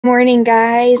Morning,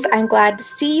 guys. I'm glad to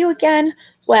see you again.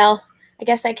 Well, I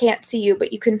guess I can't see you,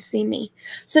 but you can see me.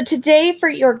 So today for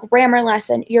your grammar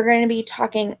lesson,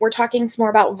 we're talking some more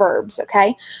about verbs,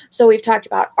 okay? So we've talked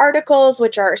about articles,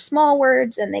 which are small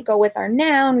words, and they go with our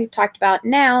noun. We've talked about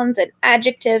nouns and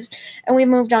adjectives, and we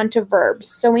moved on to verbs.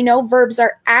 So we know verbs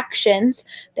are actions.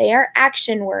 They are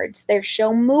action words. They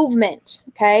show movement,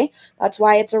 okay? That's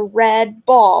why it's a red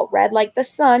ball, red like the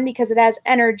sun because it has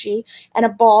energy, and a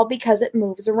ball because it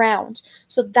moves around.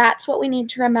 So that's what we need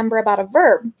to remember about a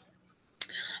verb.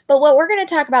 But what we're going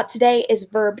to talk about today is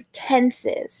verb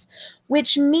tenses,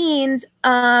 which means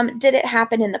did it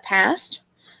happen in the past?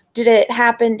 Did it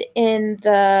happen in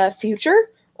the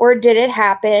future? Or did it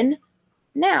happen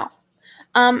now?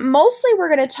 Mostly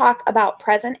we're going to talk about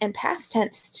present and past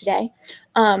tense today.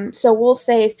 So we'll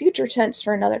say future tense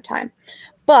for another time.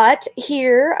 But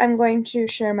here I'm going to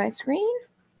share my screen.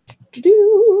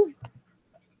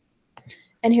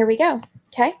 And here we go.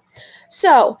 Okay.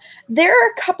 So there are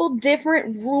a couple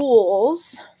different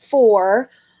rules for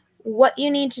what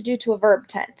you need to do to a verb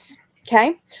tense.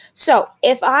 Okay. So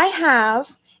if I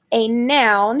have a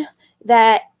noun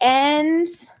that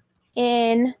ends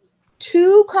in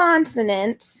two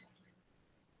consonants,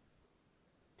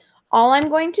 all I'm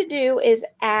going to do is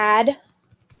add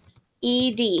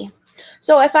ed.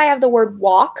 So if I have the word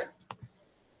walk,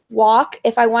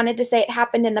 if I wanted to say it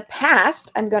happened in the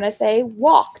past, I'm going to say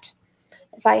walked.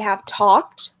 If I have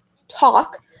talked,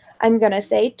 talk, I'm going to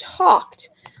say talked.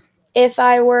 If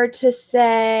I were to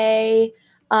say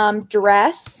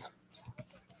dress,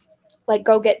 like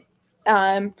go get,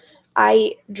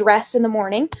 I dress in the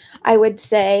morning, I would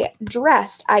say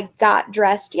dressed. I got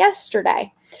dressed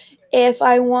yesterday. If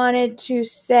I wanted to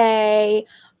say,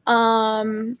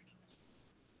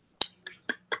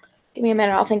 give me a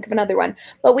minute, I'll think of another one.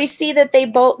 But we see that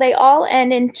they all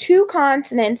end in two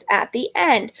consonants at the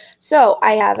end. So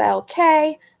I have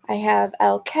LK, I have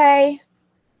LK,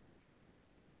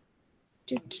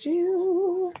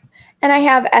 and I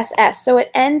have SS. So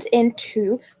it ends in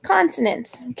two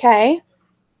consonants, okay?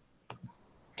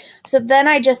 So then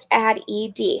I just add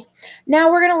ED. Now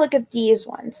we're going to look at these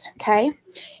ones, okay?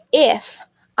 If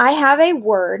I have a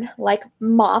word like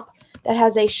mop that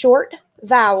has a short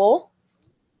vowel,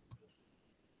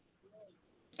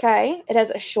 okay, it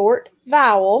has a short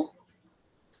vowel,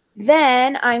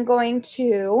 then I'm going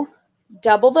to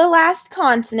double the last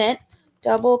consonant,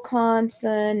 double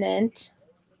consonant,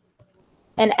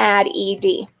 and add ed.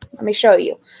 Let me show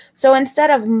you. So instead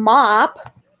of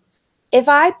mop, if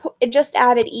I just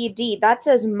added ed, that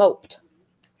says moped.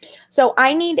 So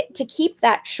I need to keep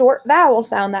that short vowel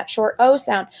sound, that short O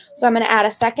sound. So I'm going to add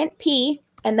a second P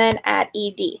and then add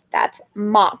ed. That's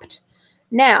mopped.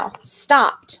 Now,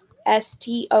 stopped.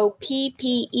 S-T-O-P-P-E-D.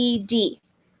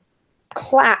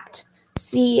 Clapped.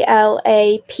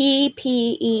 C-L-A-P-P-E-D.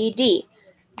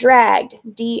 Dragged.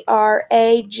 D-R-A-G-G-E-D.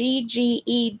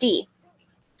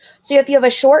 So if you have a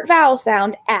short vowel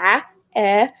sound, a,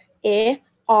 e,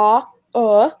 I,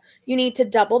 you need to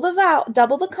double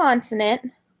the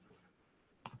consonant.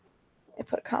 I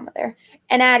put a comma there,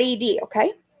 and add ed,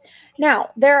 okay?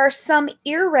 Now, there are some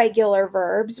irregular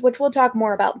verbs, which we'll talk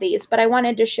more about these, but I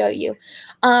wanted to show you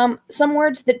some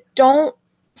words that don't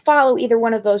follow either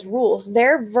one of those rules.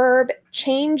 Their verb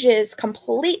changes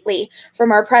completely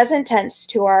from our present tense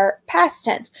to our past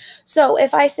tense. So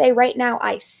if I say right now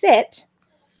I sit,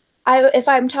 if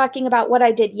I'm talking about what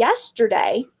I did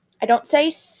yesterday, I don't say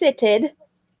sitted,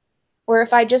 or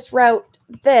if I just wrote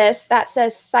this, that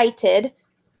says cited.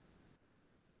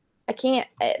 I can't,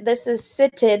 this is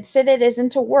sitted. Sitted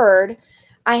isn't a word.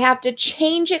 I have to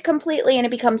change it completely and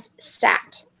it becomes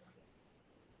sat.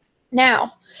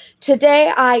 Now,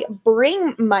 today I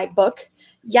bring my book.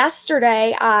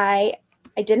 Yesterday I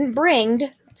didn't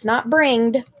bringed. It's not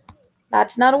bringed.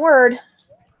 That's not a word.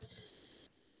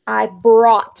 I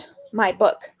brought my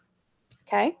book.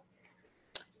 Okay?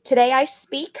 Today I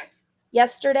speak.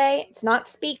 Yesterday it's not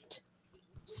speaked.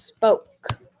 Spoke.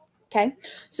 Okay,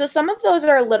 so some of those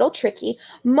are a little tricky.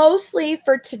 Mostly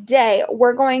for today,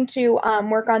 we're going to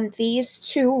work on these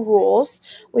two rules.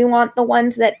 We want the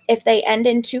ones that if they end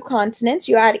in two consonants,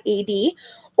 you add ed,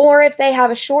 or if they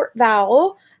have a short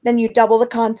vowel, then you double the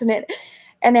consonant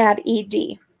and add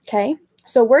ed. Okay,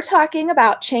 so we're talking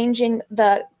about changing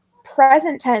the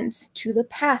present tense to the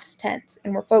past tense,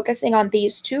 and we're focusing on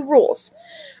these two rules.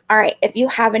 All right, if you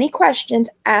have any questions,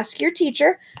 ask your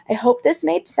teacher. I hope this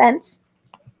made sense.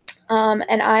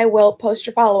 And I will post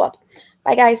your follow-up.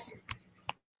 Bye, guys.